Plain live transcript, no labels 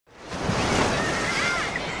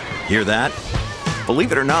Hear that?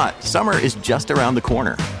 Believe it or not, summer is just around the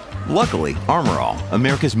corner. Luckily, Armor All,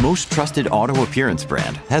 America's most trusted auto appearance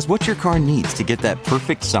brand, has what your car needs to get that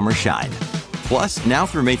perfect summer shine. Plus, now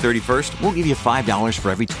through May 31st, we'll give you $5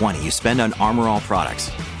 for every $20 you spend on Armor All products.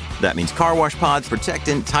 That means car wash pods,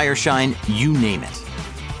 protectant, tire shine, you name it.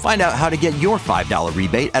 Find out how to get your $5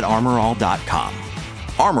 rebate at armorall.com.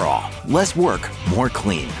 Armor All, less work, more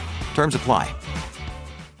clean. Terms apply.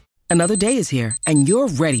 Another day is here, and you're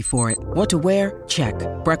ready for it. What to wear? Check.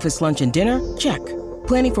 Breakfast, lunch, and dinner? Check.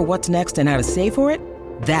 Planning for what's next and how to save for it?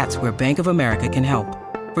 That's where Bank of America can help.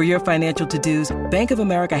 For your financial to-dos, Bank of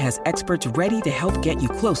America has experts ready to help get you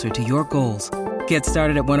closer to your goals. Get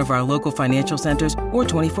started at one of our local financial centers or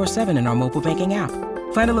 24/7 in our mobile banking app.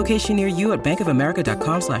 Find a location near you at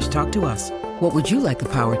bankofamerica.com/talktous. What would you like the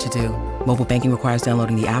power to do? Mobile banking requires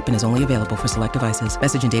downloading the app and is only available for select devices.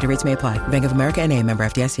 Message and data rates may apply. Bank of America N.A., member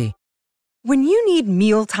FDIC. When you need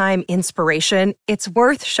mealtime inspiration, it's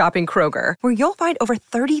worth shopping Kroger, where you'll find over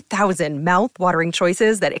 30,000 mouth-watering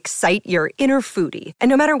choices that excite your inner foodie. And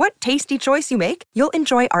no matter what tasty choice you make, you'll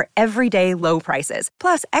enjoy our everyday low prices,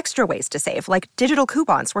 plus extra ways to save, like digital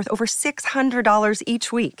coupons worth over $600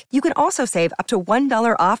 each week. You can also save up to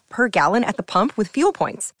 $1 off per gallon at the pump with fuel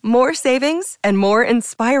points. More savings and more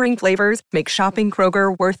inspiring flavors make shopping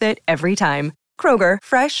Kroger worth it every time. Kroger,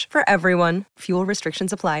 fresh for everyone. Fuel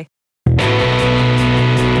restrictions apply.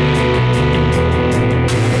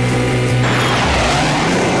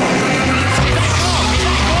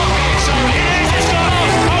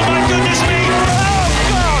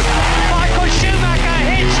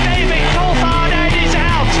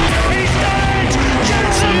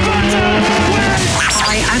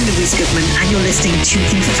 Louise Goodman, and you're listening to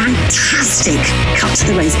the fantastic Cut to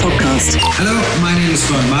the Race podcast. Hello, my name is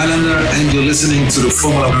Floyd Mylander, and you're listening to the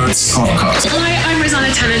Formula Nerds podcast. Hi, I'm Rosanna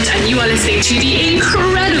Tennant, and you are listening to the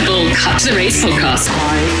incredible Cut to the Race podcast.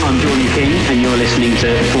 Hi, I'm Jordan King, and you're listening to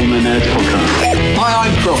the Formula Nerds podcast. Hi,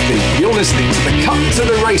 I'm Crofty. You're listening to the Cut to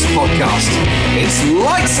the Race podcast. It's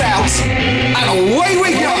lights out, and away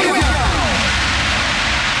we go!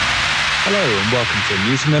 Hello and welcome to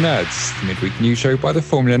News from the Nerds, the midweek news show by the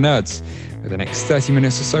Formula Nerds. For the next 30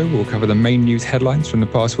 minutes or so, we'll cover the main news headlines from the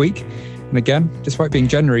past week. And again, despite being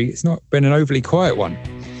January, it's not been an overly quiet one.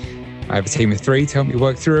 I have a team of 3 to help me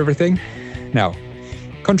work through everything. Now,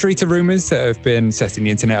 contrary to rumours that have been setting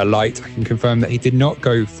the internet alight, I can confirm that he did not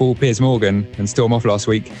go full Piers Morgan and storm off last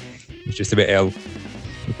week. He was just a bit ill.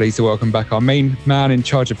 We're pleased to welcome back our main man in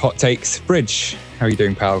charge of hot takes, Bridge. How are you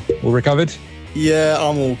doing, pal? All recovered? Yeah,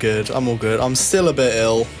 I'm all good. I'm still a bit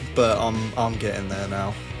ill, but I'm getting there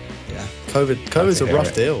now. Yeah, COVID's a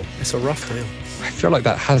rough deal. It's a rough deal. I feel like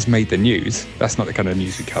that has made the news. That's not the kind of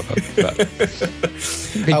news we cover, but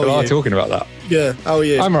people are talking about that. Yeah, how are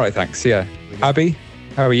you? I'm all right, thanks. Yeah, Abby,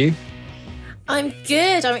 how are you? I'm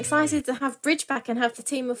good. I'm excited to have Bridge back and have the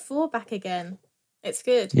team of 4 back again. It's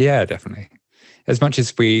good. Yeah, definitely. As much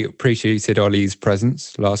as we appreciated Ollie's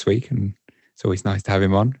presence last week, and it's always nice to have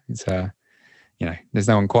him on. It's there's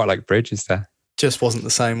no one quite like Bridge, is there? Just wasn't the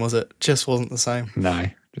same, was it? Just wasn't the same. No,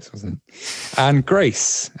 just wasn't. And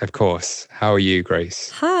Grace, of course. How are you, Grace?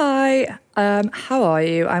 Hi. How are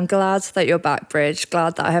you? I'm glad that you're back, Bridge.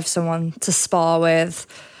 Glad that I have someone to spar with.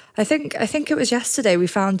 I think it was yesterday we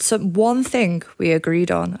found one thing we agreed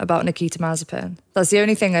on about Nikita Mazepin. That's the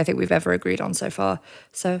only thing I think we've ever agreed on so far.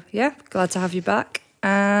 So yeah, glad to have you back.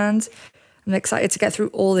 And I'm excited to get through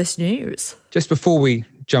all this news. Just before we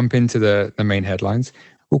jump into the main headlines,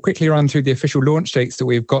 we'll quickly run through the official launch dates that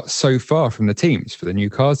we've got so far from the teams for the new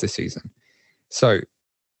cars this season. So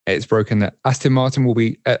it's broken that Aston Martin will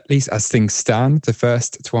be, at least as things stand, the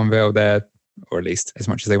first to unveil their, or at least as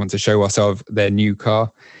much as they want to show us of, their new car.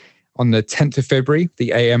 On the 10th of February,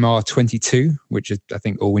 the AMR 22, which is, I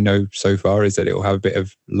think all we know so far is that it will have a bit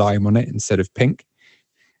of lime on it instead of pink.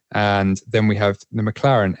 And then we have the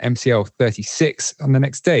McLaren MCL 36 on the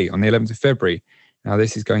next day, on the 11th of February. Now,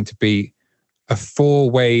 this is going to be a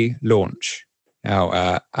 4-way launch.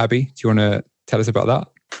 Now, Abby, do you want to tell us about that?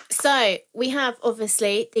 So we have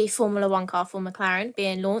obviously the Formula 1 car for McLaren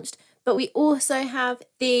being launched, but we also have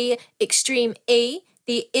the Extreme E,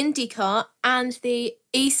 the Indy car, and the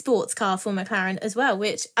eSports car for McLaren as well,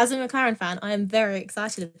 which, as a McLaren fan, I am very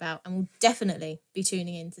excited about and will definitely be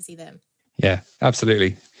tuning in to see them. Yeah,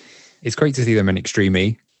 absolutely. It's great to see them in Extreme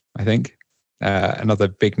E, I think. Another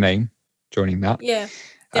big name joining that. Yeah,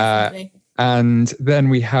 definitely. And then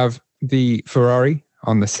we have the Ferrari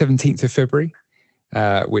on the 17th of February,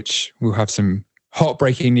 which we'll have some hot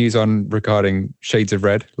breaking news on regarding shades of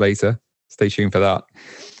red later. Stay tuned for that.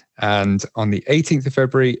 And on the 18th of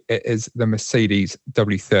February, it is the Mercedes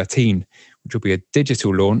W13, which will be a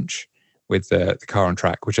digital launch with the car on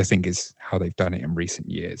track, which I think is how they've done it in recent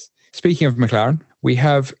years. Speaking of McLaren, we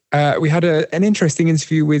had an interesting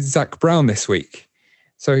interview with Zak Brown this week.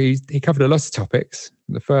 So he covered a lot of topics.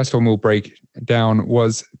 The first one we'll break down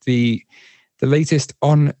was the latest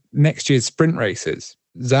on next year's sprint races.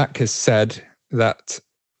 Zak has said that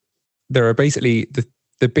there are basically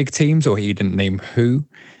the big teams, or he didn't name who,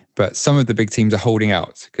 but some of the big teams are holding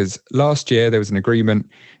out because last year there was an agreement,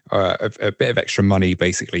 a bit of extra money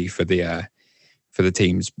basically for the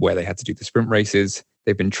teams where they had to do the sprint races.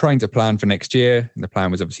 They've been trying to plan for next year, and the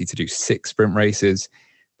plan was obviously to do 6 sprint races.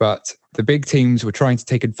 But the big teams were trying to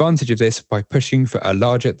take advantage of this by pushing for a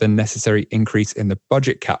larger than necessary increase in the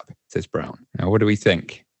budget cap, says Brown. Now, what do we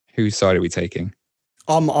think? Whose side are we taking?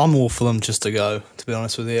 I'm all for them just to go, to be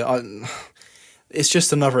honest with you. It's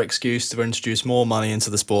just another excuse to introduce more money into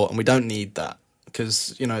the sport, and we don't need that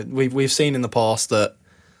because, you know, we've seen in the past that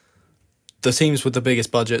the teams with the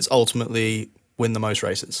biggest budgets ultimately win the most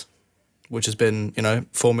races, which has been, you know,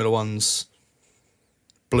 Formula One's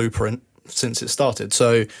blueprint since it started.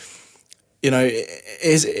 So, you know,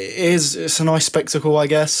 it's a nice spectacle, I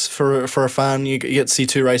guess, for a fan. You get to see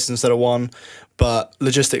 2 races instead of 1. But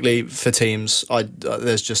logistically, for teams,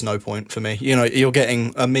 there's just no point for me. You know, you're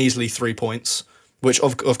getting a measly 3 points, which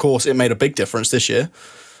of course it made a big difference this year.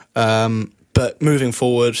 But moving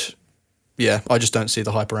forward, yeah, I just don't see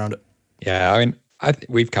the hype around it. Yeah, I mean,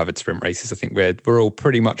 we've covered sprint races. I think we're all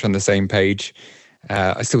pretty much on the same page.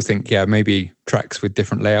 I still think, yeah, maybe tracks with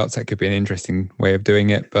different layouts, that could be an interesting way of doing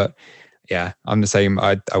it. But yeah, I'm the same.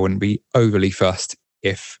 I wouldn't be overly fussed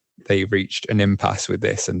if they reached an impasse with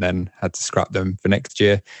this and then had to scrap them for next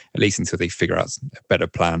year, at least until they figure out a better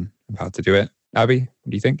plan of how to do it. Abby,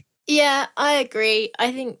 what do you think? Yeah, I agree.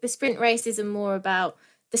 I think the sprint races are more about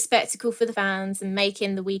the spectacle for the fans and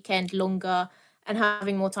making the weekend longer and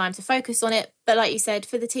having more time to focus on it. But like you said,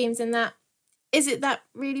 for the teams in that, is it that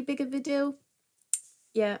really big of a deal?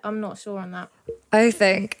 Yeah, I'm not sure on that. I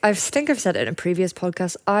think I've said it in a previous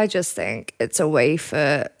podcast. I just think it's a way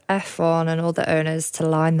for F1 and all the owners to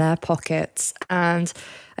line their pockets. And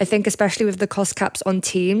I think especially with the cost caps on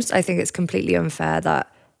teams, I think it's completely unfair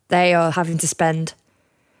that they are having to spend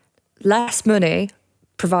less money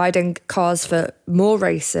providing cars for more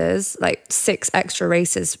races, like 6 extra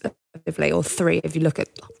races, effectively, or 3 if you look at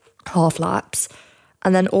half laps.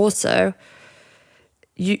 And then also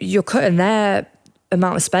you're cutting their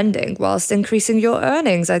amount of spending whilst increasing your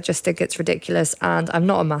earnings. I just think it's ridiculous, and I'm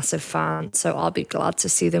not a massive fan, so I'll be glad to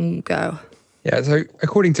see them go. Yeah, so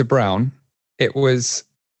according to Brown, it was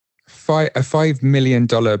a $5 million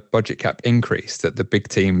budget cap increase that the big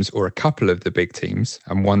teams, or a couple of the big teams,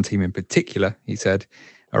 and one team in particular, he said,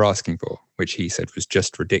 are asking for, which he said was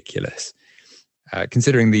just ridiculous.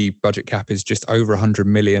 Considering the budget cap is just over 100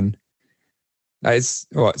 million, that is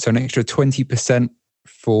what? So an extra 20%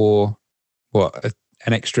 for what?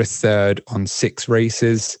 An extra third on 6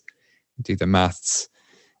 races. Do the maths.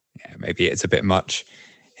 Yeah, maybe it's a bit much.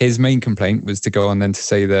 His main complaint was to go on then to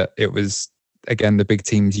say that it was, again, the big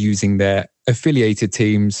teams using their affiliated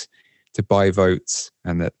teams to buy votes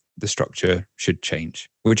and that the structure should change,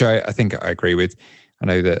 which I think I agree with. I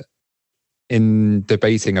know that in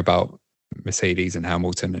debating about Mercedes and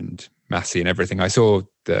Hamilton and Massey and everything, I saw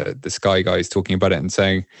the Sky guys talking about it and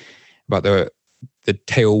saying about the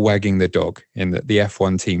tail wagging the dog, in that the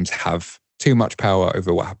F1 teams have too much power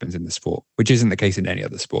over what happens in the sport, which isn't the case in any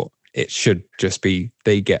other sport. It should just be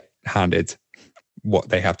they get handed what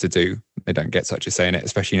they have to do. They don't get such a say in it,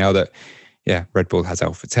 especially now that, yeah, Red Bull has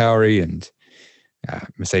AlphaTauri and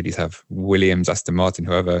Mercedes have Williams, Aston Martin,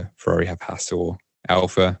 whoever, Ferrari have Haas or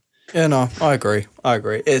Alpha. Yeah, no, I agree.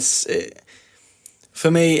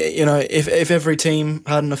 For me, you know, if every team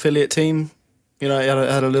had an affiliate team, you know, it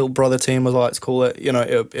had a little brother team, as I like to call it, you know,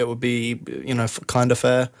 it would be, you know, kind of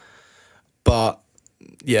fair. But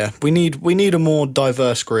yeah, we need a more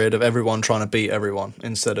diverse grid of everyone trying to beat everyone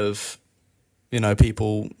instead of, you know,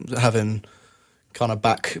 people having kind of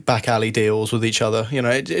back alley deals with each other. You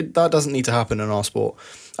know, that doesn't need to happen in our sport.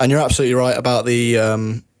 And you're absolutely right about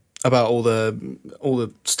the about all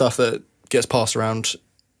the stuff that gets passed around.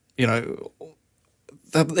 You know,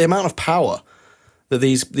 the amount of power that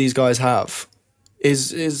these guys have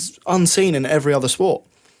is unseen in every other sport.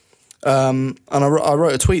 And I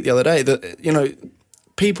wrote a tweet the other day that, you know,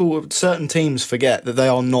 certain teams forget that they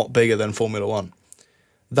are not bigger than Formula One.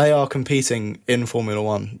 They are competing in Formula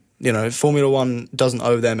One. You know, Formula One doesn't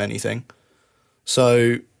owe them anything.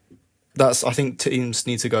 So I think teams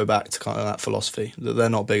need to go back to kind of that philosophy, that they're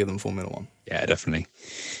not bigger than Formula One. Yeah, definitely.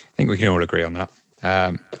 I think we can all agree on that.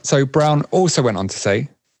 So Brown also went on to say,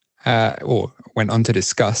 or went on to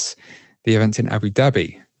discuss the events in Abu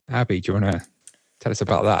Dhabi. Abby, do you want to tell us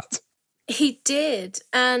about that? He did.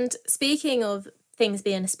 And speaking of things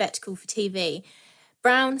being a spectacle for TV,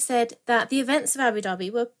 Brown said that the events of Abu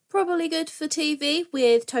Dhabi were probably good for TV,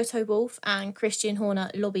 with Toto Wolff and Christian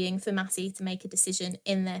Horner lobbying for Massey to make a decision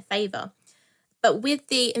in their favour. But with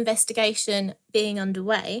the investigation being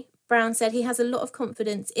underway, Brown said he has a lot of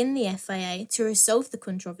confidence in the FIA to resolve the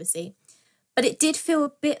controversy. But it did feel a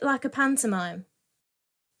bit like a pantomime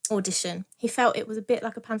audition. He felt it was a bit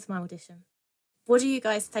like a pantomime audition. What do you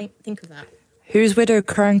guys think of that? Who's Widow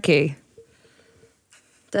Cranky?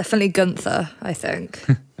 Definitely Gunther, I think.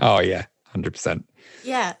 Oh, yeah, 100%.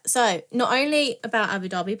 Yeah, so not only about Abu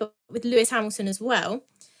Dhabi, but with Lewis Hamilton as well,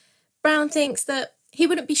 Brown thinks that he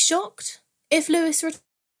wouldn't be shocked if Lewis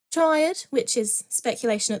retired, which is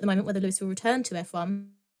speculation at the moment whether Lewis will return to F1.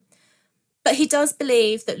 But he does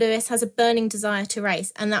believe that Lewis has a burning desire to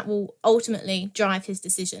race, and that will ultimately drive his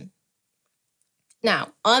decision.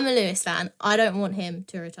 Now, I'm a Lewis fan. I don't want him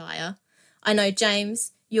to retire. I know,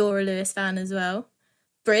 James, you're a Lewis fan as well.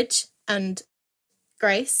 Bridge and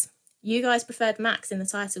Grace, you guys preferred Max in the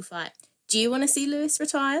title fight. Do you want to see Lewis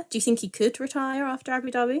retire? Do you think he could retire after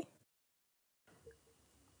Abu Dhabi?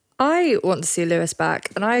 I want to see Lewis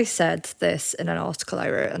back, and I said this in an article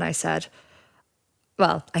I wrote, and I said,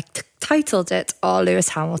 well, I titled it, "Are Lewis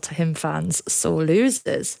Hamilton fans sore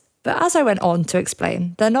losers?" But as I went on to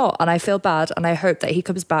explain, they're not, and I feel bad, and I hope that he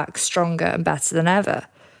comes back stronger and better than ever.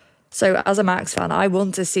 So as a Max fan, I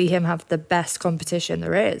want to see him have the best competition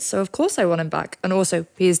there is. So of course I want him back. And also,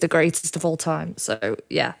 he is the greatest of all time. So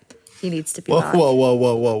yeah, he needs to be back.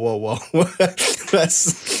 Whoa.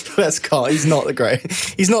 Let's cut. He's not the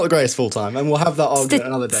greatest full time. And we'll have that argument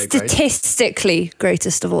another day, Grace. Statistically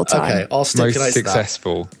greatest of all time. Okay, I'll stipulate most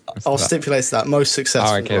successful. I'll stipulate that. Most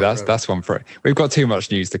successful. Oh, okay, that's one for it. We've got too much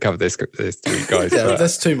news to cover this week, guys. Yeah,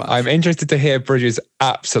 that's too much. I'm interested to hear Bridges'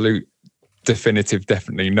 absolute definitive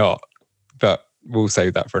definitely not, but we'll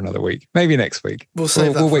save that for another week, maybe next week. We'll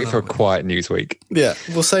wait for a quiet news week. Yeah,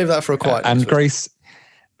 we'll save that for a quiet and news Grace,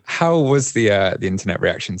 how was the internet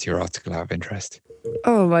reaction to your article, out of interest?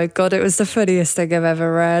 Oh my god, it was the funniest thing I've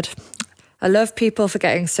ever read. I love people for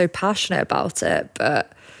getting so passionate about it,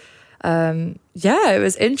 but yeah, it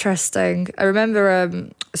was interesting. I remember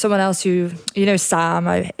someone else who, you know, Sam,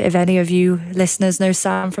 if any of you listeners know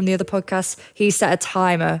Sam from the other podcast, he set a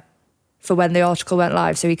timer for when the article went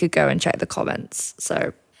live so he could go and check the comments.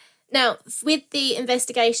 So now, with the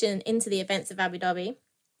investigation into the events of Abu Dhabi,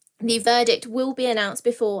 the verdict will be announced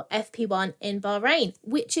before FP1 in Bahrain,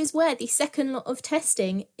 which is where the second lot of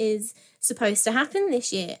testing is supposed to happen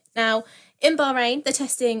this year. Now, in Bahrain, the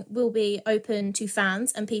testing will be open to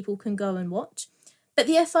fans and people can go and watch. But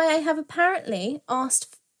the FIA have apparently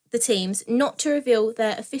asked the teams not to reveal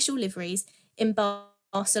their official liveries in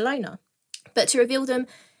Barcelona, but to reveal them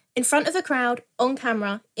in front of a crowd on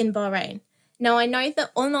camera in Bahrain. Now, I know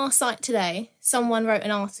that on our site today, someone wrote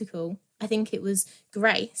an article, I think it was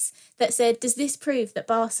Grace, that said, does this prove that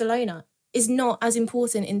Barcelona is not as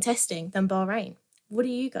important in testing than Bahrain? What do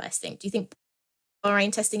you guys think? Do you think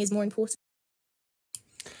Bahrain testing is more important?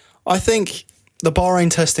 I think the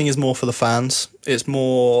Bahrain testing is more for the fans. It's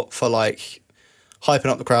more for like hyping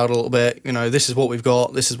up the crowd a little bit. You know, this is what we've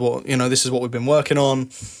got. This is what we've been working on.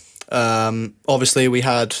 Obviously, we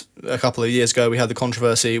had a couple of years ago, we had the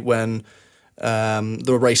controversy when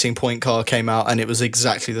the Racing Point car came out and it was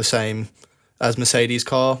exactly the same as Mercedes'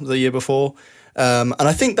 car the year before. And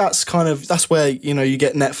I think that's where, you know, you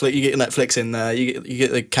get Netflix in there, you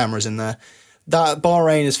get the cameras in there. That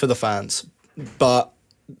Bahrain is for the fans, but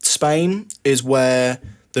Spain is where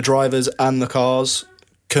the drivers and the cars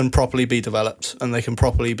can properly be developed and they can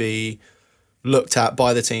properly be looked at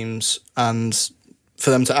by the teams and for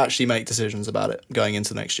them to actually make decisions about it going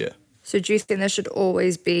into next year. So do you think there should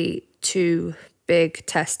always be two big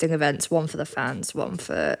testing events, one for the fans, one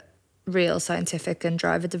for real scientific and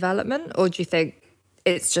driver development? Or do you think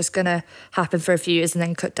it's just going to happen for a few years and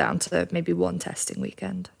then cut down to maybe one testing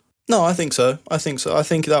weekend? No, I think so. I think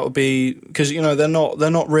that would be because, you know, they're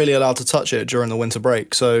not really allowed to touch it during the winter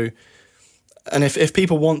break. So, and if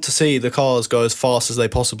people want to see the cars go as fast as they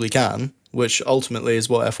possibly can, which ultimately is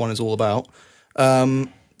what F1 is all about,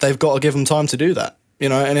 they've got to give them time to do that. You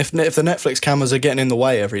know, and if the Netflix cameras are getting in the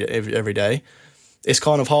way every day, it's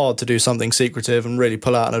kind of hard to do something secretive and really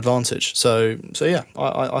pull out an advantage. So yeah,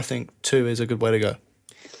 I think 2 is a good way to go.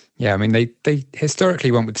 Yeah, I mean, they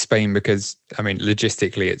historically went with Spain because, I mean,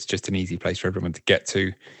 logistically, it's just an easy place for everyone to get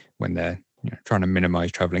to when they're, you know, trying to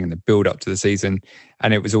minimise travelling in the build up to the season.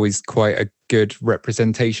 And it was always quite a good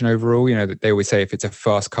representation overall. You know, that they always say if it's a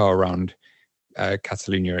fast car around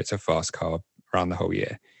Catalonia, it's a fast car around the whole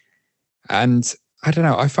year. And I don't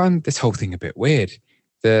know, I find this whole thing a bit weird.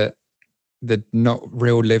 The not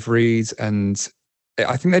real liveries, and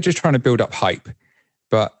I think they're just trying to build up hype.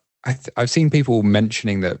 But I've seen people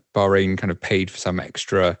mentioning that Bahrain kind of paid for some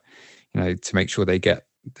extra, to make sure they get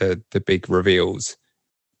the big reveals.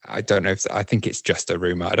 I don't know I think it's just a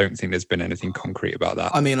rumor. I don't think there's been anything concrete about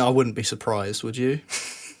that. I mean, I wouldn't be surprised, would you?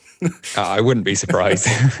 I wouldn't be surprised,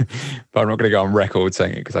 but I'm not going to go on record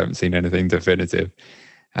saying it because I haven't seen anything definitive.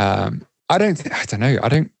 I don't think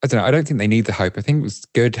they need the hype. I think it was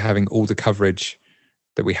good having all the coverage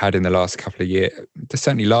that we had in the last couple of years.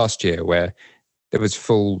 Certainly last year, where there was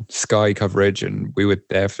full Sky coverage and we were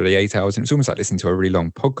there for the 8 hours. And it was almost like listening to a really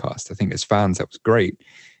long podcast. I think as fans, that was great.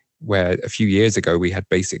 Where a few years ago we had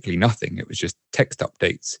basically nothing. It was just text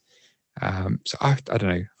updates. So I don't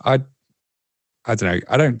know. I don't know.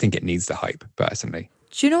 I don't think it needs the hype, personally.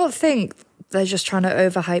 Do you not think they're just trying to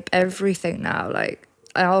overhype everything now? Like,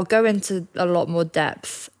 I'll go into a lot more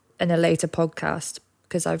depth in a later podcast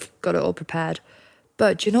because I've got it all prepared.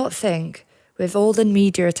 But do you not think, with all the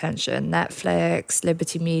media attention, Netflix,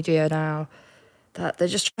 Liberty Media now, that they're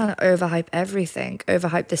just trying to overhype everything?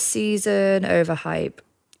 Overhype the season, overhype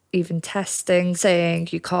even testing, saying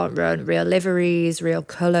you can't run real liveries, real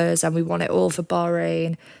colours, and we want it all for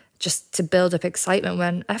Bahrain, just to build up excitement,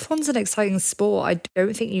 when F1's an exciting sport. I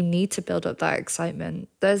don't think you need to build up that excitement.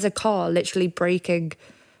 There's a car literally breaking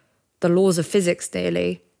the laws of physics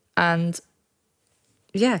nearly, and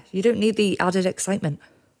yeah, you don't need the added excitement.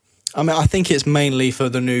 I mean, I think it's mainly for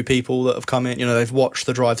the new people that have come in. They've watched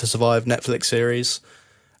the Drive to Survive Netflix series,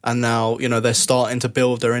 and now, they're starting to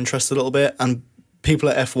build their interest a little bit. And people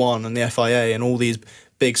at F1 and the FIA and all these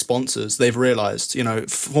big sponsors, they've realised,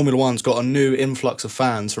 Formula One's got a new influx of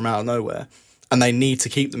fans from out of nowhere, and they need to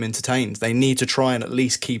keep them entertained. They need to try and at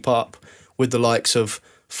least keep up with the likes of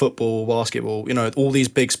football, basketball, all these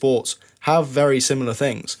big sports have very similar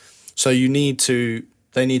things. So they need to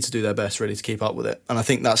do their best really to keep up with it. And I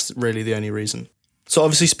think that's really the only reason. So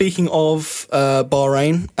obviously, speaking of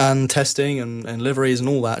Bahrain and testing and liveries and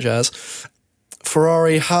all that jazz,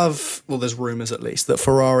 Ferrari there's rumours at least, that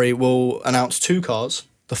Ferrari will announce 2 cars.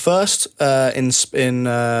 The first in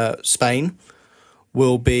Spain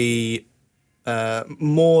will be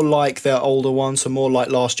more like their older one, so more like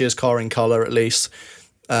last year's car in colour at least,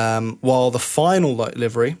 while the final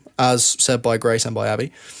livery, as said by Grace and by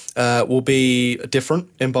Abby, will be different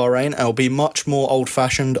in Bahrain, and will be much more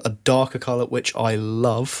old-fashioned, a darker colour, which I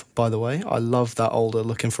love, by the way. I love that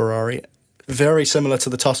older-looking Ferrari. Very similar to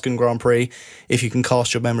the Tuscan Grand Prix, if you can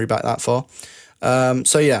cast your memory back that far.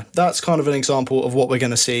 So yeah, that's kind of an example of what we're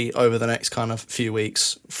going to see over the next kind of few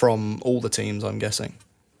weeks from all the teams, I'm guessing.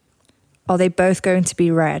 Are they both going to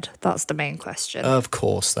be red? That's the main question. Of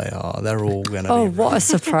course they are. They're all going to be red. What a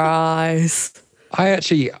surprise. I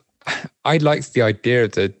liked the idea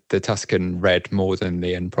of the Tuscan red more than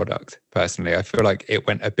the end product, personally. I feel like it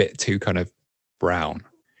went a bit too kind of brown.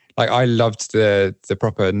 Like, I loved the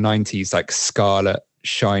proper 90s, like scarlet,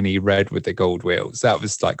 shiny red with the gold wheels. That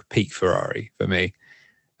was like peak Ferrari for me.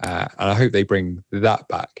 And I hope they bring that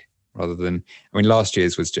back rather than, last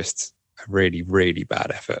year's was just a really, really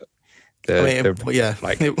bad effort.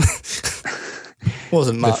 It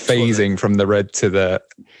wasn't much. The phasing from the red to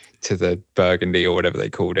the burgundy or whatever they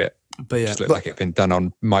called it. But yeah, just looked like it'd been done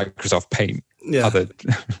on Microsoft Paint. Yeah. Other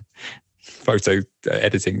photo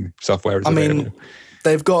editing software is available.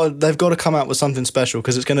 They've got to come out with something special,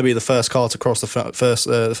 because it's going to be the first car to cross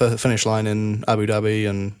the finish line in Abu Dhabi,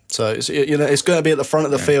 and so it's going to be at the front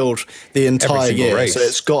of the field the entire year. Race. So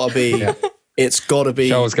it's got to be. It's got to be.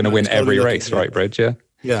 Charles going to win every race, right, Bridge? Yeah.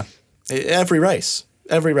 Yeah, every race,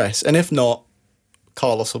 and if not,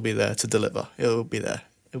 Carlos will be there to deliver. He'll be there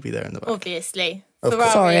in the back. Obviously,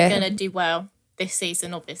 Ferrari are going to do well this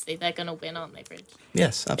season. Obviously, they're going to win, aren't they, Bridge?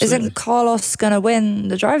 Yes, absolutely. Isn't Carlos going to win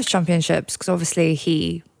the Drivers' Championships? Because obviously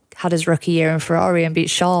he had his rookie year in Ferrari and beat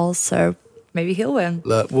Charles, so maybe he'll win.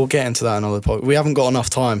 Look, we'll get into that another point. We haven't got enough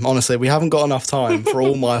time. Honestly, we haven't got enough time for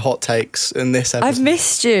all my hot takes in this episode. I've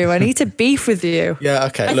missed you. I need to beef with you. Yeah,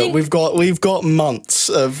 okay. Look, we've got months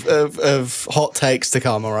of hot takes to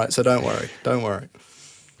come, all right? So don't worry.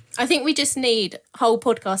 I think we just need whole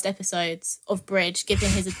podcast episodes of Bridge giving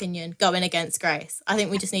his opinion, going against Grace. I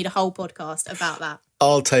think we just need a whole podcast about that.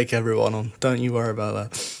 I'll take everyone on. Don't you worry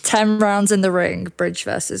about that. 10 rounds in the ring, Bridge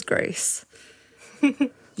versus Grace.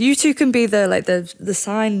 You two can be the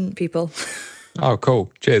sign people. Oh,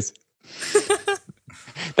 cool. Cheers.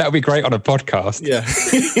 That would be great on a podcast. Yeah.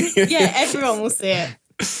 Yeah, everyone will see it.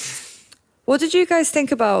 What did you guys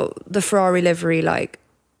think about the Ferrari livery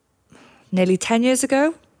nearly 10 years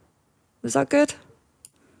ago? Was that good?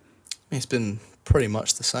 It's been pretty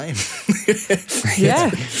much the same. Yeah,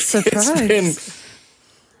 surprise.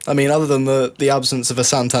 I mean, other than the absence of a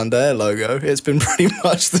Santander logo, it's been pretty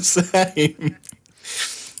much the same.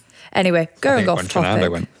 Anyway, going off Fernando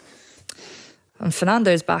topic. went. And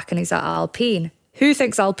Fernando's back and he's at Alpine. Who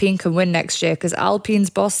thinks Alpine can win next year? Because Alpine's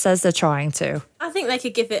boss says they're trying to. I think they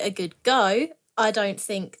could give it a good go. I don't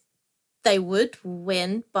think they would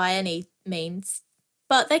win by any means,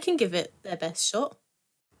 but they can give it their best shot.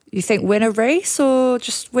 You think win a race or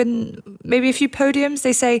just win maybe a few podiums?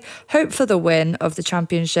 They say hope for the win of the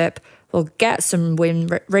championship. We'll get some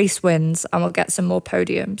race wins and we'll get some more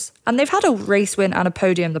podiums. And they've had a race win and a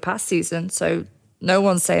podium the past season, so no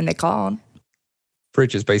one's saying they can't.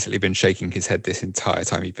 Bridge has basically been shaking his head this entire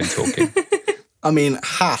time he's been talking. I mean,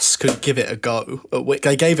 Haas could give it a go.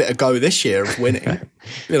 They gave it a go this year of winning,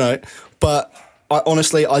 But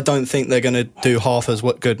honestly, I don't think they're going to do half as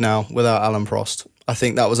good now without Alain Prost. I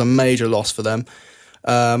think that was a major loss for them.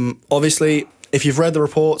 Obviously, if you've read the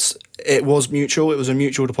reports, it was mutual. It was a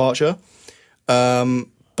mutual departure.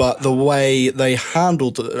 But the way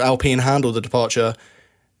Alpine handled the departure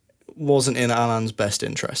wasn't in Alain's best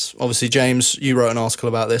interest. Obviously, James, you wrote an article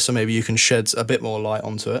about this, so maybe you can shed a bit more light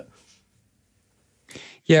onto it.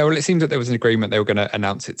 Yeah, well, it seemed that there was an agreement they were going to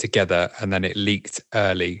announce it together, and then it leaked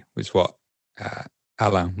early, was what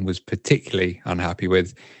Alain was particularly unhappy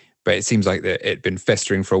with. But it seems like that it'd been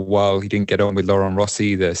festering for a while. He didn't get on with Laurent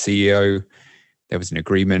Rossi, the CEO. There was an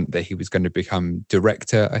agreement that he was going to become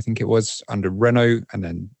director, I think it was, under Renault, and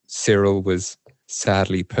then Cyril was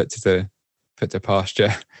sadly put to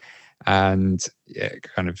pasture, and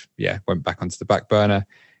went back onto the back burner.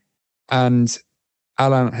 And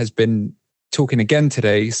Alain has been talking again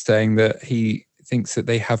today, saying that he thinks that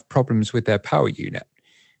they have problems with their power unit.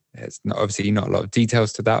 There's obviously not a lot of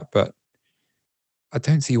details to that, but I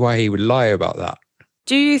don't see why he would lie about that.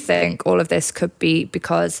 Do you think all of this could be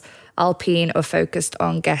because Alpine are focused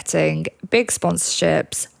on getting big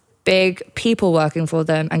sponsorships, big people working for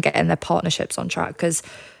them, and getting their partnerships on track? Because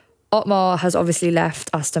Otmar has obviously left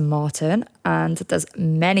Aston Martin, and there's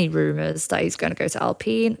many rumours that he's going to go to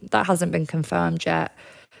Alpine. That hasn't been confirmed yet.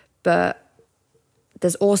 But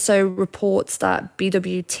there's also reports that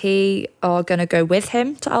BWT are going to go with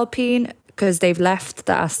him to Alpine because they've left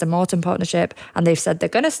the Aston Martin partnership and they've said they're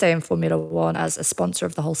going to stay in Formula One as a sponsor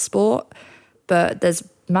of the whole sport. But there's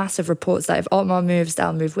massive reports that if Otmar moves,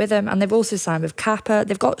 they'll move with him. And they've also signed with Kappa.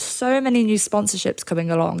 They've got so many new sponsorships coming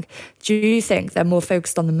along. Do you think they're more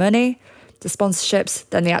focused on the money, the sponsorships,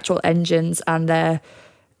 than the actual engines and their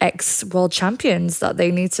ex-world champions that they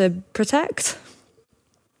need to protect?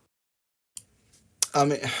 I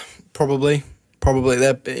mean, probably.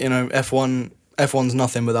 They're, F1's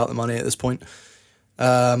nothing without the money at this point.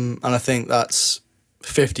 And I think that's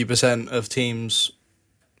 50% of teams'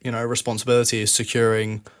 responsibility is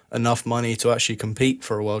securing enough money to actually compete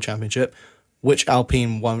for a world championship, which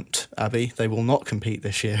Alpine won't, Abby. They will not compete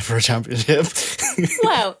this year for a championship.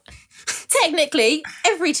 Well, technically,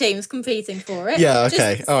 every team's competing for it. Yeah,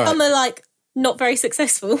 okay. Just all right. some are not very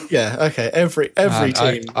successful. Yeah, okay. Every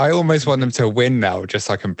team. I almost want them to win now, just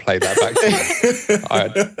so I can play that back to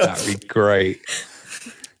you. That'd be great.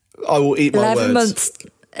 I will eat my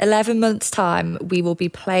 11 months time, we will be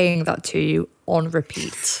playing that to you on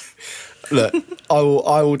repeat. Look, I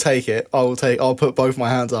will take it. I'll put both my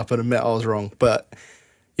hands up and admit I was wrong. But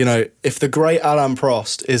if the great Alain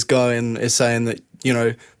Prost is saying that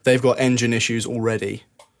they've got engine issues already.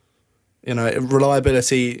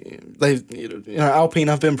 Reliability. Alpine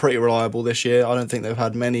have been pretty reliable this year. I don't think they've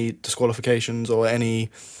had many disqualifications or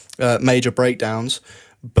any major breakdowns.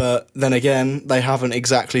 But then again, they haven't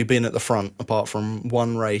exactly been at the front apart from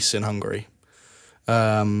one race in Hungary.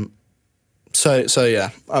 So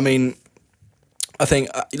yeah. I mean, I think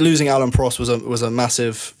losing Alain Prost was a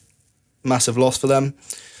massive loss for them.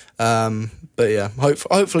 But yeah,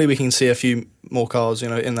 hopefully we can see a few more cars,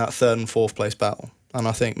 in that third and fourth place battle. And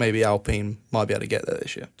I think maybe Alpine might be able to get there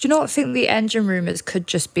this year. Do you not think the engine rumours could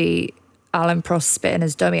just be Alain Prost spitting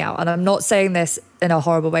his dummy out? And I'm not saying this in a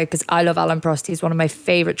horrible way because I love Alain Prost. He's one of my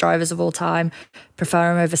favourite drivers of all time.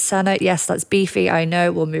 Prefer him over Senna. Yes, that's beefy. I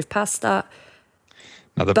know. We'll move past that.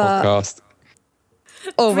 Another podcast.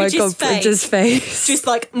 Oh my God, Bridget's face. Just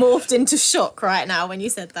morphed into shock right now when you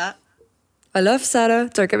said that. I love Senna.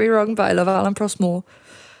 Don't get me wrong, but I love Alain Prost more.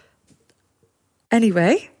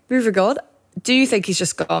 Anyway, moving on. Do you think he's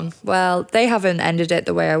just gone? Well, they haven't ended it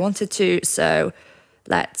the way I wanted to, so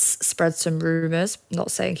let's spread some rumours.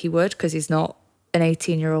 Not saying he would, because he's not an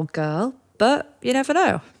 18-year-old girl, but you never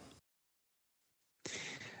know.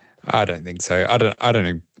 I don't think so. I don't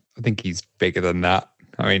know. I think he's bigger than that.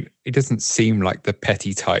 I mean, he doesn't seem like the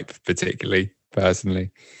petty type particularly.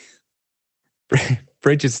 personally.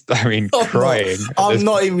 Bridge is, crying. I'm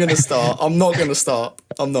not even going to start. I'm not going to start.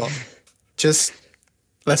 I'm not. Just,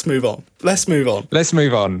 let's move on. Let's move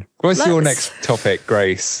on. What's your next topic,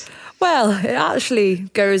 Grace? Well, it actually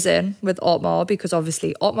goes in with Otmar because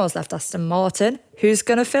obviously Otmar's left Aston Martin. Who's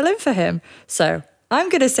going to fill in for him? So I'm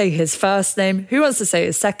going to say his first name. Who wants to say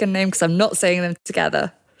his second name? Because I'm not saying them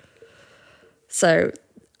together. So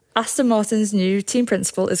Aston Martin's new team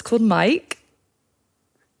principal is called Mike.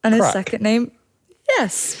 And his second name,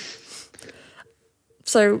 yes.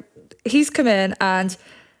 So he's come in and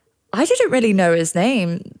I didn't really know his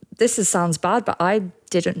name. Sounds bad, but I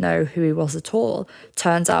didn't know who he was at all.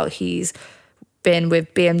 Turns out he's been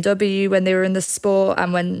with BMW when they were in the sport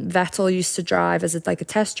and when Vettel used to drive as a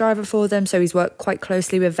test driver for them. So he's worked quite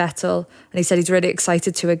closely with Vettel. And he said he's really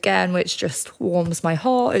excited to again, which just warms my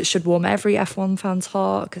heart. It should warm every F1 fan's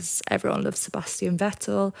heart because everyone loves Sebastian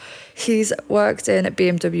Vettel. He's worked in at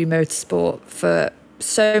BMW Motorsport for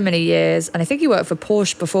so many years. And I think he worked for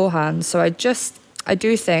Porsche beforehand. So I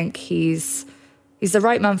do think he's the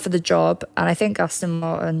right man for the job, and I think Aston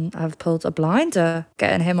Martin have pulled a blinder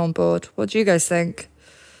getting him on board. What do you guys think?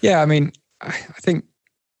 Yeah, I think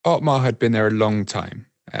Otmar had been there a long time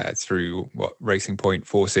through Racing Point,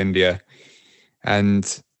 Force India,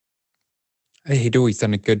 and he'd always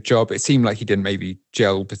done a good job. It seemed like he didn't maybe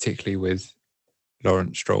gel particularly with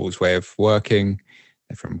Lawrence Stroll's way of working.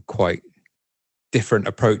 They're from quite different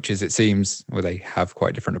approaches, it seems, or they have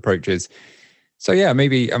quite different approaches. So yeah,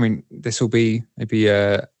 maybe, this will be maybe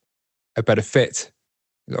a better fit.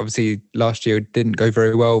 Obviously, last year didn't go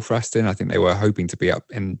very well for Aston. I think they were hoping to be up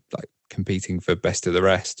in competing for best of the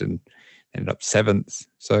rest and ended up 7th.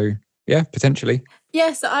 So yeah, potentially.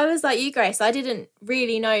 Yeah, so I was like you, Grace. I didn't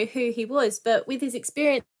really know who he was, but with his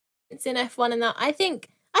experience in F1 and that, I think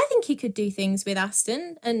he could do things with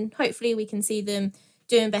Aston, and hopefully we can see them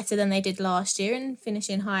doing better than they did last year and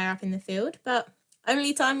finishing higher up in the field. But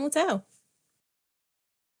only time will tell.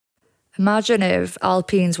 Imagine if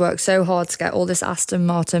Alpine's worked so hard to get all this Aston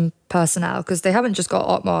Martin personnel, because they haven't just got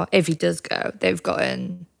Otmar, if he does go, they've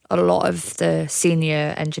gotten a lot of the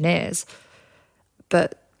senior engineers.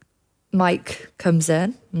 But Mike comes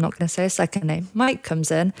in, I'm not going to say his second name, Mike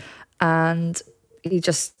comes in and he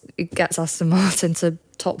gets Aston Martin to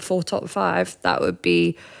top 4, top 5. That would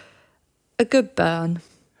be a good burn.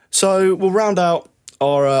 So we'll round out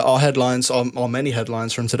our headlines, our many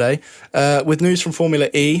headlines from today, with news from Formula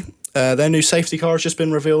E. Their new safety car has just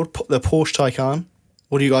been revealed, the Porsche Taycan.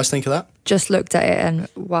 What do you guys think of that? Just looked at it and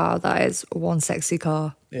wow, that is one sexy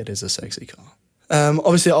car. It is a sexy car.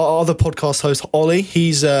 Obviously, our other podcast host, Ollie,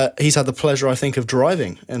 he's had the pleasure, I think, of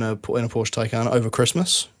driving in a Porsche Taycan over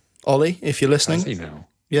Christmas. Ollie, if you're listening. I see now.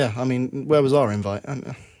 Yeah, where was our invite?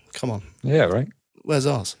 Come on. Yeah, right. Where's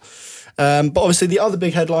ours? But obviously, the other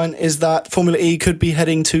big headline is that Formula E could be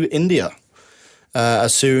heading to India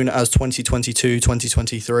as soon as 2022,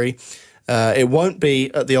 2023. It won't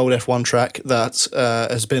be at the old F1 track that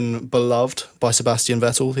has been beloved by Sebastian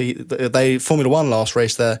Vettel. They Formula One last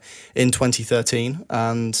raced there in 2013,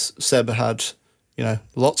 and Seb had,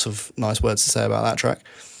 lots of nice words to say about that track.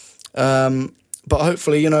 But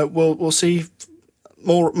hopefully, we'll see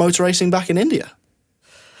more motor racing back in India.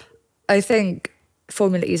 I think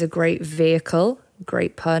Formula E is a great vehicle.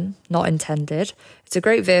 Great pun, not intended. It's a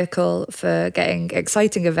great vehicle for getting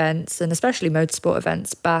exciting events, and especially motorsport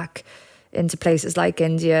events, back into places like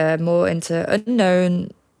India, more into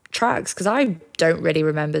unknown tracks, because I don't really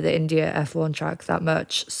remember the India F1 track that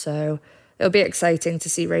much. So it'll be exciting to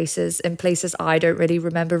see races in places I don't really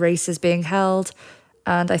remember races being held.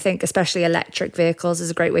 And I think especially electric vehicles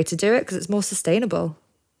is a great way to do it because it's more sustainable.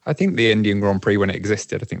 I think the Indian Grand Prix, when it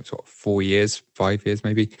existed, I think it was 4 years, 5 years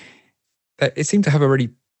maybe, it seemed to have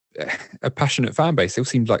a passionate fan base. They all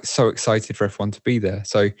seemed so excited for F1 to be there.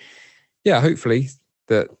 So yeah, hopefully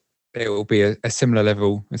that it will be a similar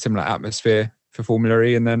level, a similar atmosphere for Formula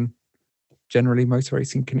E, and then generally motor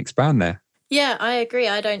racing can expand there. Yeah, I agree.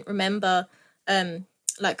 I don't remember,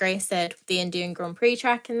 like Grace said, the Indian Grand Prix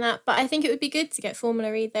track and that, but I think it would be good to get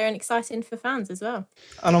Formula E there and exciting for fans as well.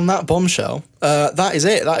 And on that bombshell, that is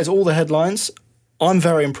it. That is all the headlines. I'm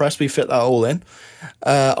very impressed we fit that all in.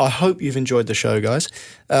 I hope you've enjoyed the show, guys.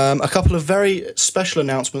 A couple of very special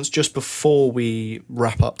announcements just before we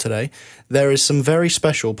wrap up today. There is some very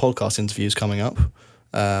special podcast interviews coming up,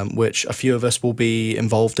 which a few of us will be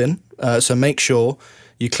involved in. So make sure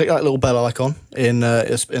you click that little bell icon in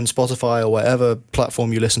Spotify or whatever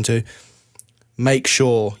platform you listen to. Make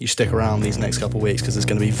sure you stick around these next couple of weeks because it's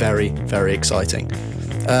going to be very, very exciting.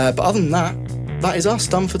 But other than that, that is us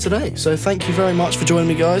done for today. So thank you very much for joining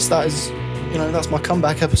me, guys. That is that's my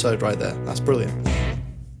comeback episode right there. That's brilliant.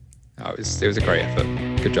 Oh, it was a great effort.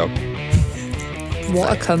 Good job.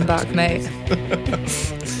 What a comeback, mate.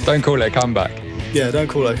 Don't call it a comeback. Yeah, don't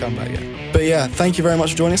call it a comeback yet. But yeah, thank you very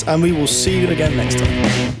much for joining us, and we will see you again next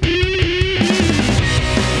time.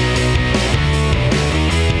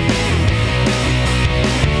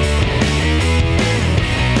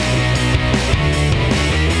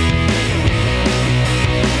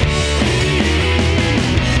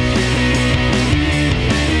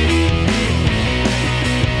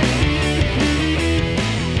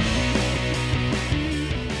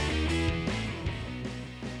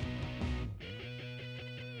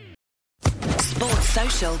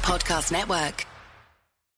 Podcast Network.